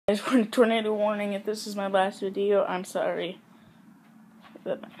Tornado warning, if this is my last video, I'm sorry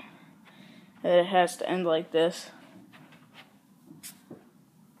that it has to end like this.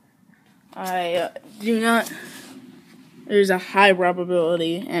 There's a high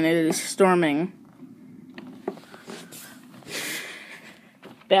probability, and it is storming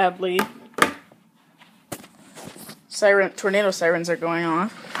badly. Tornado sirens are going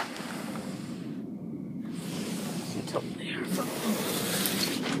off.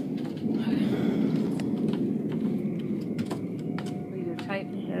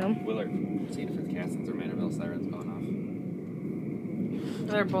 Willard, St. Fitzcassins or Manorville sirens going off.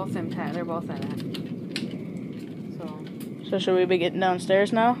 They're both in it. So should we be getting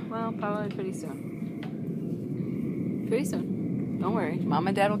downstairs now? Well, probably pretty soon. Pretty soon. Don't worry. Mom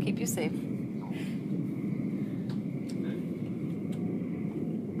and Dad will keep you safe. We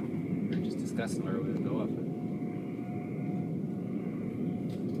were just discussing where we would go up.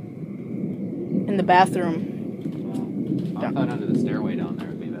 In the bathroom. I thought under the stairway down there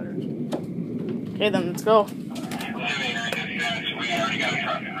would be better. Okay, then let's go. We already got a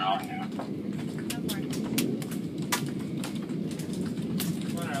truck in route. Come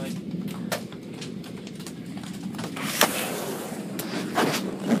on, Harley.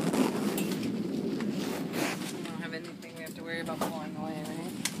 We don't have anything we have to worry about blowing away, right?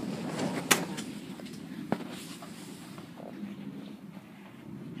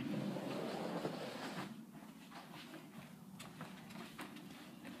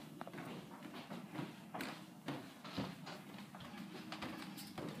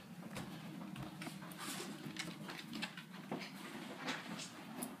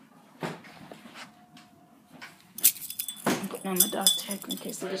 On the dog tag in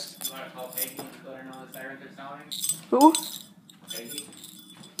case they just. You want to call Peggy and let her know the sirens are sounding? Who? Peggy?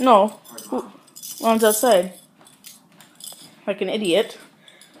 No. Who? Mom's outside. Like an idiot.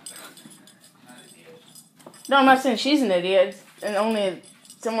 Not an idiot. No, I'm not saying she's an idiot. And only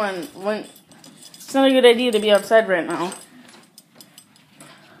someone went. It's not a good idea to be outside right now.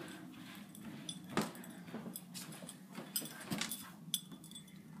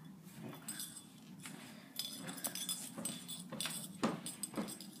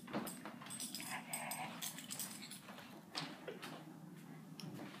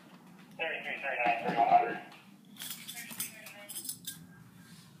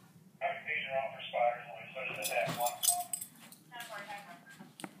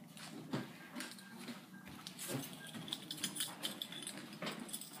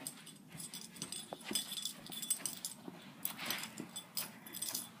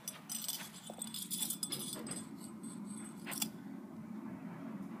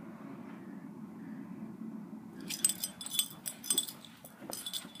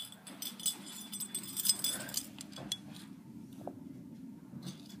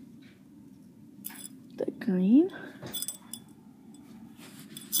 The green?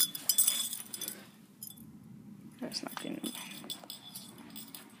 That's not green.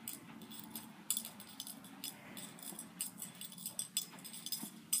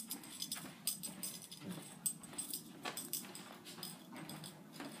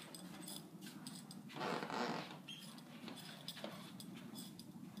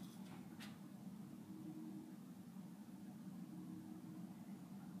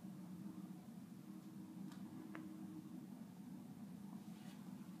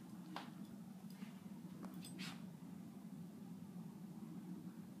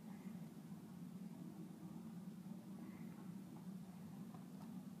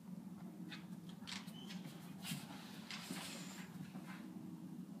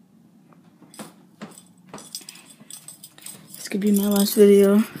 This could be my last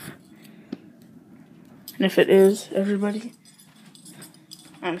video. And if it is, everybody,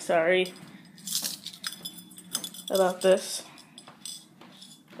 I'm sorry about this.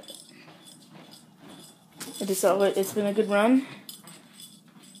 It's been a good run.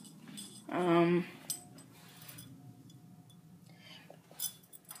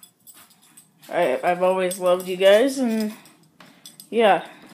 I've always loved you guys, and yeah.